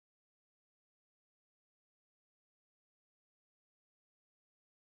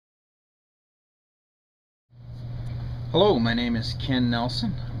Hello, my name is Ken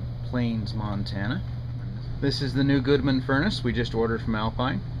Nelson, Plains, Montana. This is the new Goodman furnace we just ordered from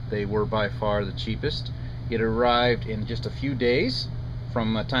Alpine. They were by far the cheapest. It arrived in just a few days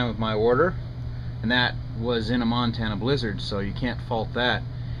from the time of my order, and that was in a Montana blizzard, so you can't fault that.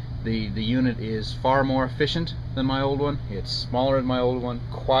 The unit is far more efficient than my old one. It's smaller than my old one,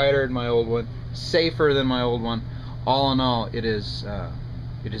 quieter than my old one, safer than my old one. All in all, it has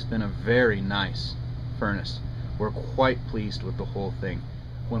been a very nice furnace. We're quite pleased with the whole thing.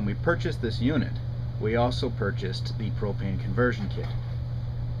 When we purchased this unit, we also purchased the propane conversion kit.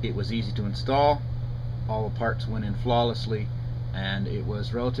 It was easy to install, all the parts went in flawlessly, and it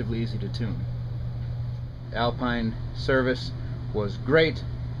was relatively easy to tune. Alpine service was great,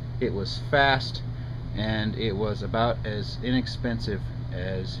 it was fast, and it was about as inexpensive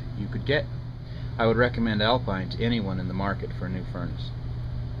as you could get. I would recommend Alpine to anyone in the market for a new furnace.